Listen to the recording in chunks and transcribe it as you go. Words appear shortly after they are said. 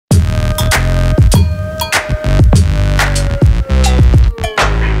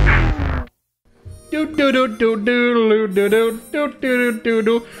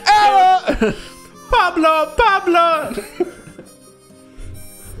Pablo!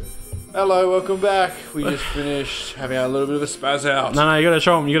 Hello, welcome back. We just finished having a little bit of a spaz out. No, you gotta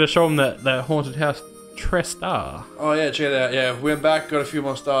show him. You gotta show him that haunted house 3 star. Oh yeah, check it out. Yeah, we went back, got a few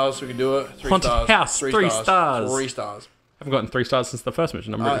more stars, so we can do it. 3 haunted stars. house, 3 stars. 3 stars. I haven't gotten 3 stars since the first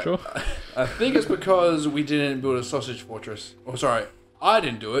mission. I'm pretty sure. I think it's because we didn't build a sausage fortress. Oh, sorry, I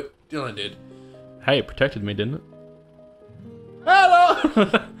didn't do it. Dylan did. Hey, it protected me, didn't it? Hello.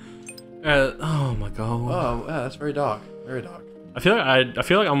 Oh my god. Oh, yeah, that's very dark. Very dark. I feel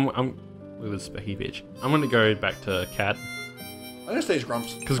like I'm look at this specky bitch. I'm gonna go back to Cat. I'm gonna stay as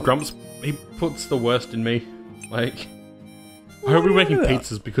Grumps. Because Grumps, he puts the worst in me. Like, I hope we're making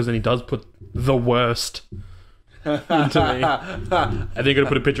pizzas because then he does put the worst into me. And then you're gonna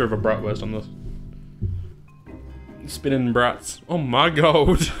put a picture of a bratwurst on this. Spinning brats. Oh my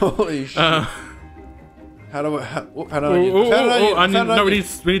god. Holy shit. How do I... found an onion. Ooh, Found an onion. no, we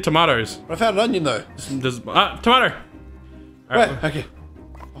need tomatoes. I found an onion though. Tomato! Right, okay.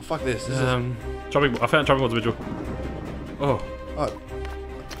 Oh, fuck this. This is... I found chopping boards visual. Oh. Oh.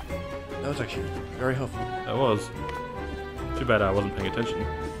 That was actually very helpful. That was. Too bad I wasn't paying attention.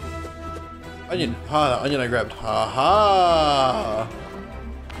 Onion. Ha, that onion I grabbed. Ha ha!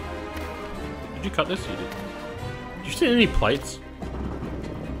 Did you cut this? You did. Did you see any plates?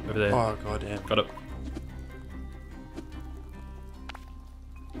 Over there. Oh, goddamn. Got it.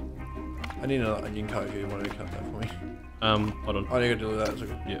 I need another onion cut if you wanted to cut that for me. Hold on. Oh, you gotta do that. It's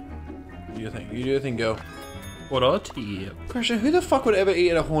okay. Yeah. You do your thing. You do your thing, girl. What a tip. Question, who the fuck would ever eat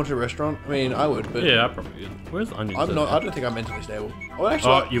at a haunted restaurant? I mean, I would, but... Yeah, I probably would. Where's the onions? I don't think I'm mentally stable. I would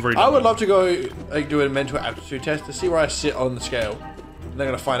actually... you've already I done would that. love to go, like, do a mental aptitude test to see where I sit on the scale. And they're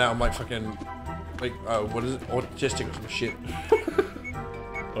gonna find out I'm, like, fucking... Like, what is it? Autistic or some shit.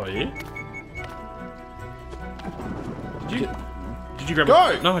 Oh, yeah? Did you grab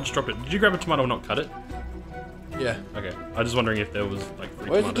Go! No, I just dropped it. Did you grab a tomato and not cut it? Yeah. Okay. I was just wondering if there was, like, 3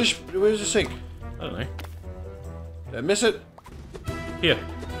 Where's the tomatoes. dish? Where's the sink? I don't know. Did I miss it? Here.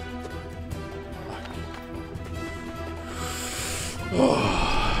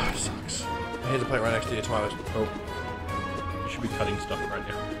 Oh, sucks. Here's a plate right next to your tomatoes. Oh. You should be cutting stuff right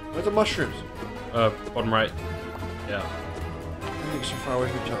now. Where's the mushrooms? Bottom right. Yeah. I think so far away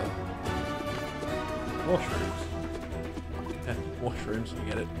from each other. Mushrooms. Yeah, mushrooms, you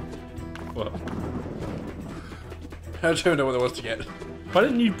get it. What? I don't even know what there was to get. Why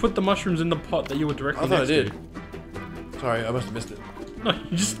didn't you put the mushrooms in the pot that you were directly I thought I next did. to? Sorry, I must have missed it. No,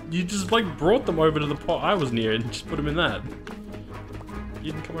 you just like brought them over to the pot I was near and just put them in that.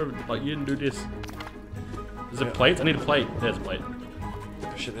 You didn't come over, like, you didn't do this. Is there plates? I need a plate. There's a plate.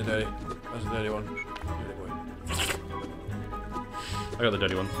 Oh, shit, they're dirty. That's a dirty one. I got the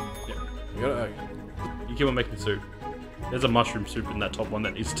dirty one. Yeah. You got it? Okay. You keep on making soup. There's a mushroom soup in that top one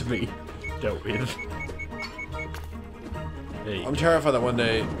that needs to be dealt with. I'm terrified that one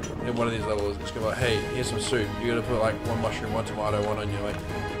day in one of these levels it's gonna be like, hey, here's some soup. You gotta put like 1 mushroom, 1 tomato, 1 onion. Like,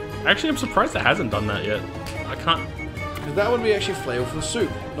 actually, I'm surprised it hasn't done that yet. I can't. because that would be actually flavorful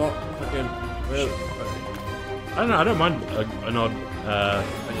soup, not fucking. I don't know. I don't mind an odd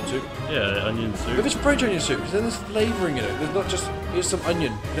Onion soup. yeah, onion soup. If it's French onion soup, then there's flavoring in it. There's not just here's some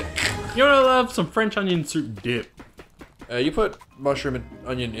onion. You wanna love some French onion soup dip? You put mushroom and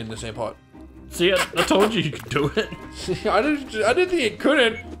onion in the same pot. See, I told you could do it. I didn't think it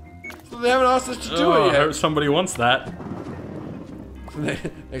couldn't. So they haven't asked us to do it I yet. hope somebody wants that.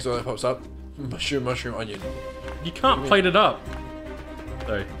 Next one that pops up, mushroom, onion. You can't plate it up.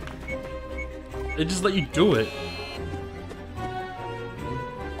 Sorry. They just let you do it.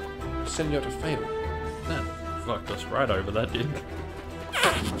 Sending you up to fail. That fucked us right over, that did.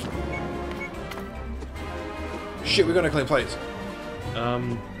 Shit, we're gonna clean plates.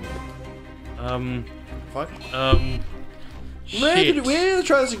 Fuck. Shit. We're gonna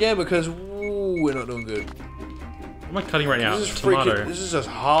try this again because we're not doing good. What am I cutting right now? This is Tomato. freaking. This is just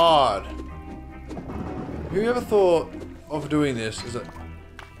hard. Who ever thought of doing this as a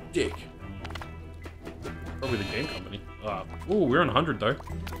dick? Probably the game company. Ooh, we're on 100 though.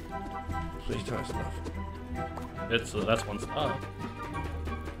 Please tell us enough. That's 1 star.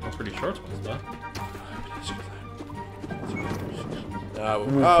 I'm pretty sure it's 1 star.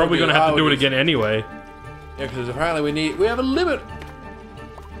 We're Probably gonna have to do it again anyway. Yeah, because apparently we have a limit.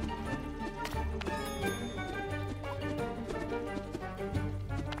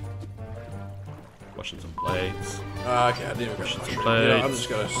 Washing some plates. Okay, I didn't even Washing some you know, I'm plates. just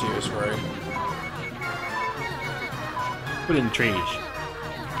gonna serious worry. Put it in the trees.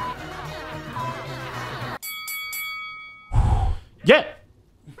 Yeah!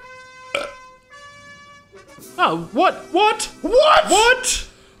 Oh, what? What? What? What?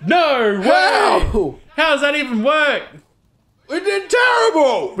 No way! How? How does that even work? We did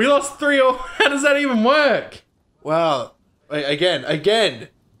terrible! We lost 3-all. How does that even work? Wow. Again.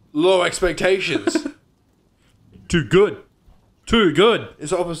 Low expectations. Too good. Too good. It's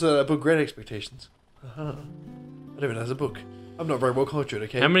the opposite of great expectations. I don't even know there's a book. I'm not very well cultured,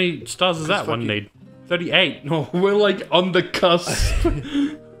 okay? How many stars does that one you. need? 38. No, we're like on the cusp.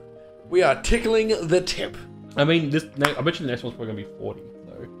 We are tickling the tip. I mean, I bet you the next one's probably gonna be 40.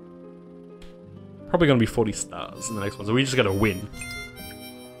 So probably gonna be 40 stars in the next one. So we just gotta win.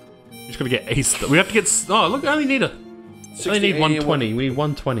 We just gotta get a star. We have to get. Oh, look, I only need a. I only need 120. We need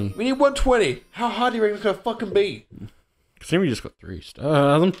 120. We need 120. How hard do you reckon it's gonna fucking be? Considering we just got 3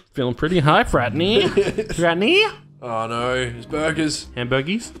 stars, I'm feeling pretty high, Fratney. Fratney? Oh no, it's burgers.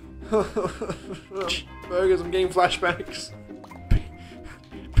 Hamburgies? Burgers, I'm getting flashbacks.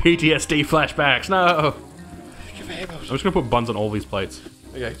 PTSD flashbacks, no! Give me I'm just gonna put buns on all these plates.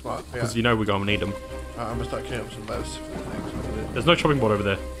 Okay, smart. Because you know we're gonna need them. I'm gonna start cleaning up some lettuce. There's no chopping board over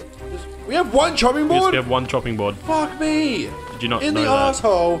there. We have one chopping Yes, board? we have one chopping board. Fuck me! Did you not In know the that?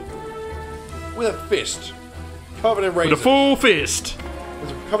 asshole with a fist. Covered in razors. With a full fist!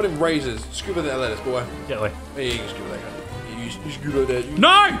 It's covered in razors. Scoop of that lettuce, boy. Get away. Hey, you can scoop of that guy. You scoop of that.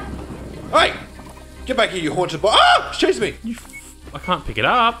 No! Hey! Get back here, you haunted boy. Ah! It's chasing me! I can't pick it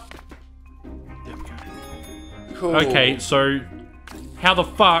up. There we go. Cool. Okay, so how the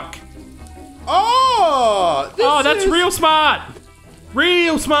fuck? Oh! That's real smart!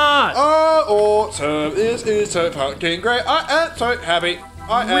 Real smart! Oh, awesome. This is so fucking great. I am so happy.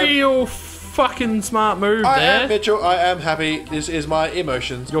 I am. Real fucking smart move I there. am Mitchell. I am happy. This is my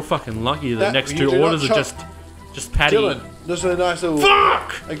emotions. You're fucking lucky. The That next you 2 do not orders are chop. just patty. Dylan, this is a nice little.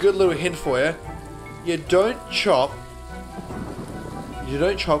 Fuck! A good little hint for you. You don't chop. You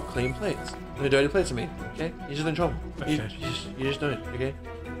don't chop clean plates. No dirty plates, I mean. Okay? You just don't chop them. Okay. You just don't. Okay?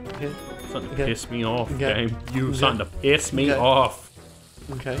 Okay? Starting to Okay. piss me off, Okay. game. You Okay. starting to piss me Okay. off.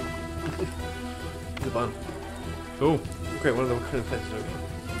 Okay. The bun. Cool. Great. One of the clean plates is over.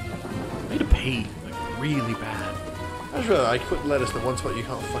 I need to pee, like really bad. I just realized I put lettuce in the one spot you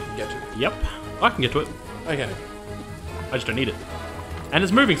can't fucking get to. Yep, I can get to it. Okay. I just don't need it. And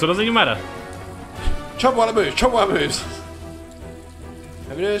it's moving, so it doesn't even matter. Chop while it moves. Chop while it moves.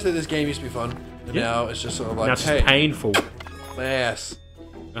 Have you noticed that this game used to be fun? And Yeah. now it's just sort of like, Now it's hey, just painful. my ass.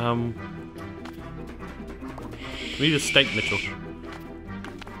 We need a steak, Mitchell.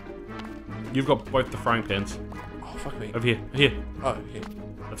 You've got both the frying pans. Oh, fuck me. Over here, here. Oh, okay.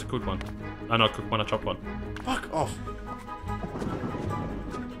 That's a cooked one. Oh, not a cooked one, a chopped one. Fuck off.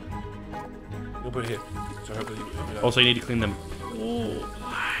 We'll put it here. So hopefully you know. Also, you need to clean them.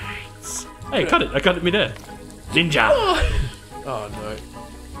 Plates. Hey, cut it. I cut it mid-air. Ninja. Oh no.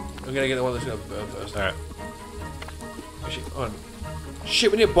 I'm gonna get the one that's gonna burn first. Alright. Shit, on.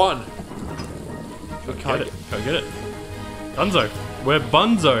 Shit, we need a bun. We Get can't it. Go get it. Bunzo. We're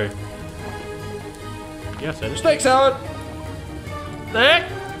Bunzo. Yeah, I said it. Steak salad! Steak.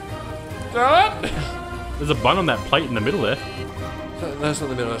 Salad! There's a bun on that plate in the middle there. That's not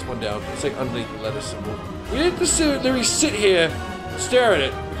the middle, that's one down. It's like underneath the lettuce symbol. We need to literally sit here and stare at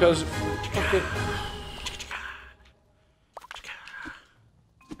it because fucking.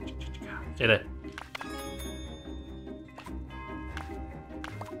 Stay there.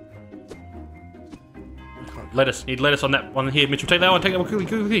 Lettuce. Need lettuce on that one here. Mitchell, take that one. Take that one quickly,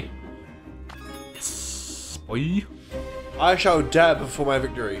 quickly. Yes, boy. I shall dab for my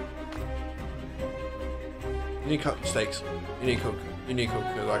victory. You need to cut steaks. You need to cook. You need to cook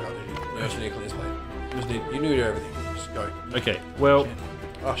because I can't do it. You just need to clean this plate. You need to do everything. Just go. Okay, well,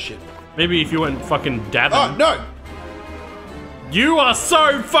 Oh shit. maybe if you went fucking dabbing. Oh no! You are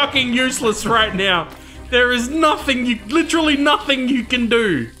so fucking useless right now. There is nothing literally nothing you can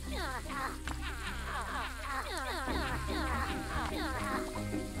do.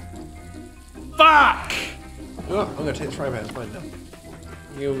 Fuck! You know what? I'm gonna take the frying pan. It's mine now.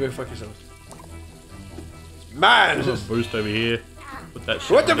 You go fuck yourselves. Man! There's a boost over here. Put that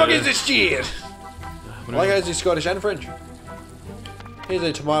shit What the over fuck there. is this shit? What do Like I do Scottish and French. Here's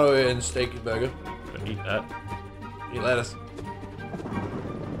a tomato and steak burger. Don't eat that. Eat lettuce.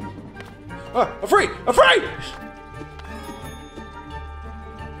 Oh, I'm free! I'm free!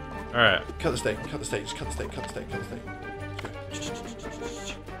 Alright. Cut the steak, cut the steak, just cut the steak, cut the steak, cut the steak.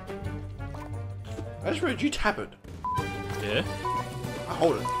 Let's go. I just realized you tap it. Yeah. I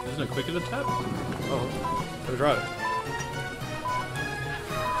hold it. Isn't it quicker to tap? Oh, let me try it.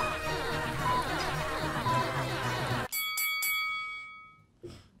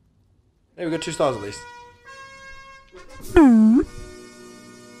 Hey, we got 2 stars at least.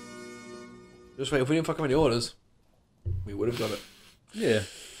 Just wait, if we didn't fuck up any orders, we would have got it. Yeah.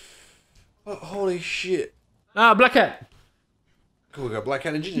 Oh, holy shit. Ah, black cat. Cool, we got black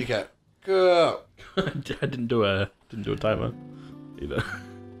cat and ginger cat. Go. I didn't do a timer either.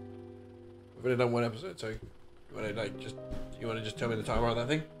 We've only done one episode, so you wanna just tell me the timer on that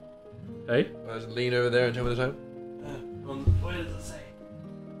thing? Hey? I'll just lean over there and tell me the time. What does it say?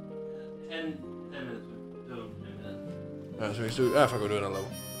 10 minutes. We're doing 10 minutes. Alright, so we still. Ah, fuck, we're doing a level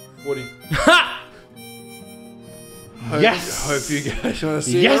 40. Ha! Yes! Hope you guys want to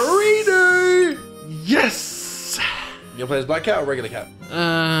see Yes! a redo! Yes! You gonna play as black cat or regular cat?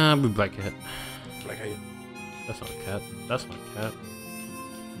 Be black cat. Black cat. That's not a cat. That's my cat.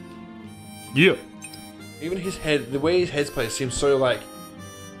 Yeah. Even his head, the way his head's placed seems so like,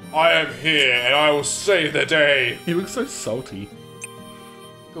 I am here and I will save the day. He looks so salty.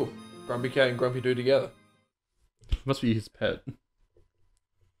 Cool. Grumpy cat and grumpy dude together. Must be his pet.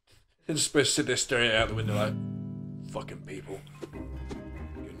 They're just supposed to sit there staring out the window like, fucking people.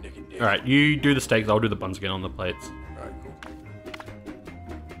 You naked dick. Alright, you do the steaks, I'll do the buns again on the plates. Alright, cool.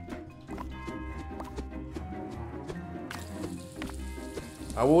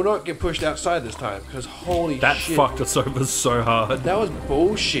 I will not get pushed outside this time, because holy That shit. fucked us over so hard. That was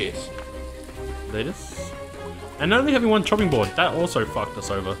bullshit. They just... And only having one chopping board, that also fucked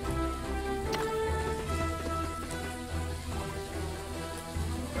us over.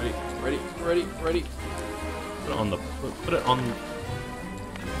 Ready. Put it on the... Put it on...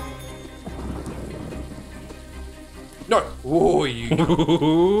 No! Oh,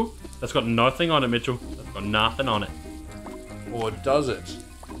 you... That's got nothing on it, Mitchell. That's got nothing on it. Or does it?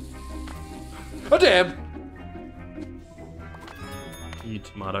 Oh, damn! You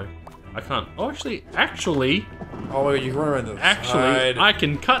tomato. I can't... Oh, actually... Oh my god, you can run around the side. I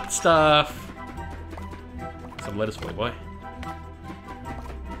can cut stuff. Some lettuce for you, boy.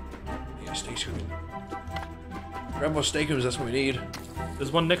 Yeah, steak's cooking. Grab more steakums, that's what we need.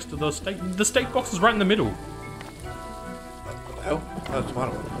 There's one next to the steak. The steak box is right in the middle. What the hell? Oh,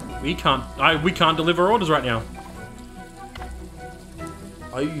 tomato one. We can't deliver orders right now.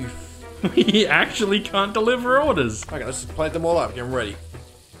 Are you... We actually can't deliver orders. Okay, let's just plate them all up. Get them ready.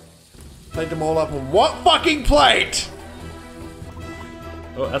 Plate them all up on what fucking plate?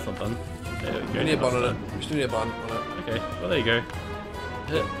 Oh, that's not done. There we go. We need a bun on it. We still need a bun on it. Okay, well there you go.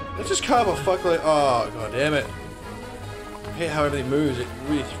 Let's just carve a fuck like... Oh, god damn it. I hate how everything moves. It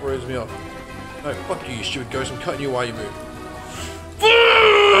really throws me off. No, fuck you, you stupid ghost. I'm cutting you while you move.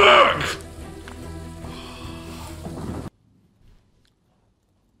 Fuck!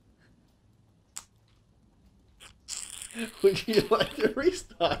 Would you like to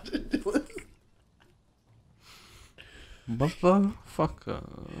restart it, Dylan?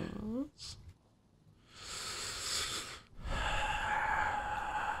 Motherfuckers.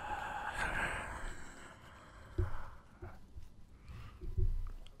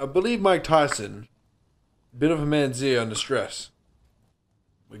 I believe Mike Tyson, bit of a man's ear under stress.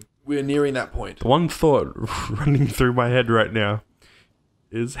 We're nearing that point. The one thought running through my head right now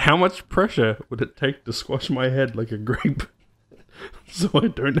is how much pressure would it take to squash my head like a grape so I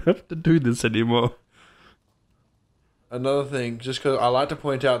don't have to do this anymore. Another thing, just because I like to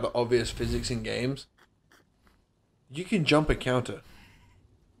point out the obvious physics in games, you can jump a counter.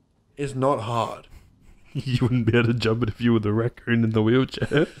 It's not hard. You wouldn't be able to jump it if you were the raccoon in the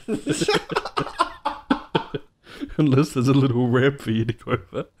wheelchair. Unless there's a little ramp for you to go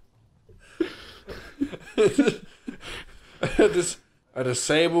over. A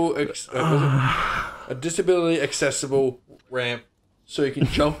disability accessible ramp so you can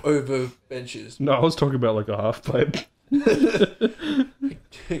jump over benches. No, I was talking about like a half pipe.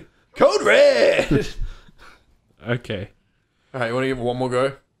 Code red! Okay. Alright, you want to give it one more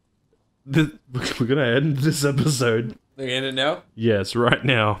go? We're gonna end this episode. Are you end it now? Yes, right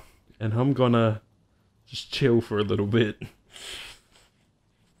now. And I'm gonna just chill for a little bit.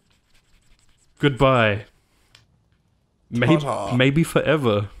 Goodbye. Maybe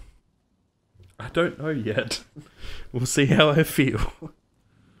forever. I don't know yet. We'll see how I feel.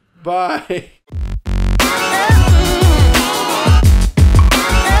 Bye.